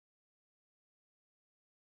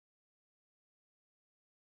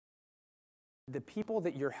the people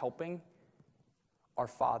that you're helping are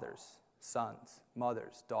fathers, sons,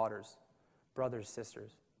 mothers, daughters, brothers,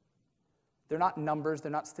 sisters. They're not numbers,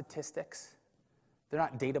 they're not statistics, they're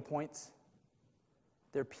not data points.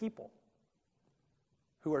 They're people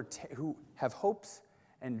who have hopes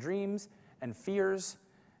and dreams and fears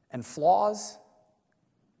and flaws,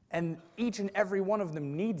 and each and every one of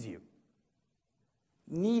them needs you.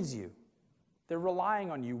 Needs you. They're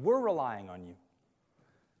relying on you. We're relying on you.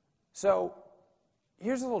 So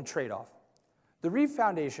here's a little trade-off. The Reeve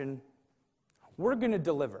Foundation, we're going to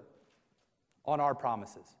deliver on our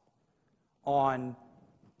promises, on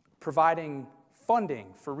providing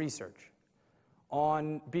funding for research,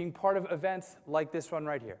 on being part of events like this one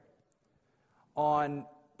right here, on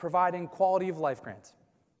providing quality of life grants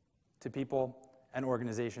to people and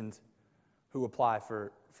organizations who apply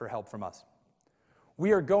for help from us.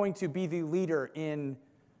 We are going to be the leader in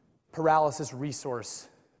paralysis resource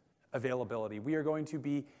availability. We are going to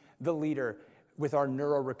be the leader with our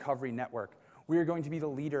neuro recovery network. We are going to be the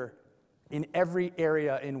leader in every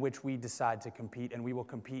area in which we decide to compete, and we will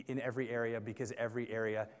compete in every area because every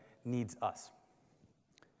area needs us.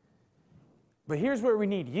 But here's where we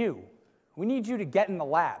need you. We need you to get in the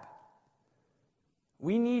lab.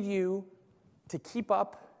 We need you to keep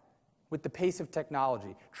up with the pace of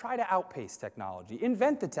technology. Try to outpace technology.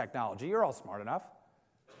 Invent the technology. You're all smart enough.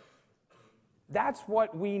 That's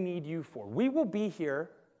what we need you for. We will be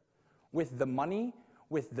here with the money,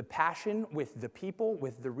 with the passion, with the people,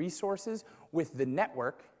 with the resources, with the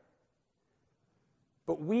network.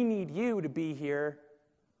 But we need you to be here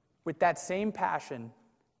with that same passion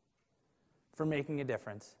for making a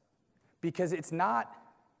difference. Because it's not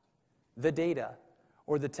the data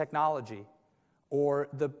or the technology or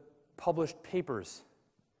the published papers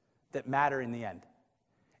that matter in the end.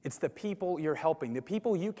 It's the people you're helping, the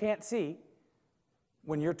people you can't see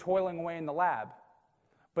when you're toiling away in the lab,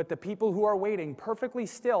 but the people who are waiting perfectly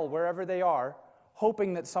still wherever they are,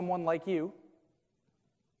 hoping that someone like you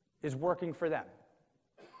is working for them.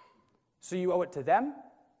 So you owe it to them,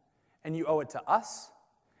 and you owe it to us,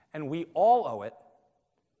 and we all owe it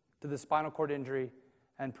to the spinal cord injury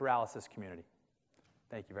and paralysis community.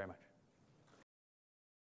 Thank you very much.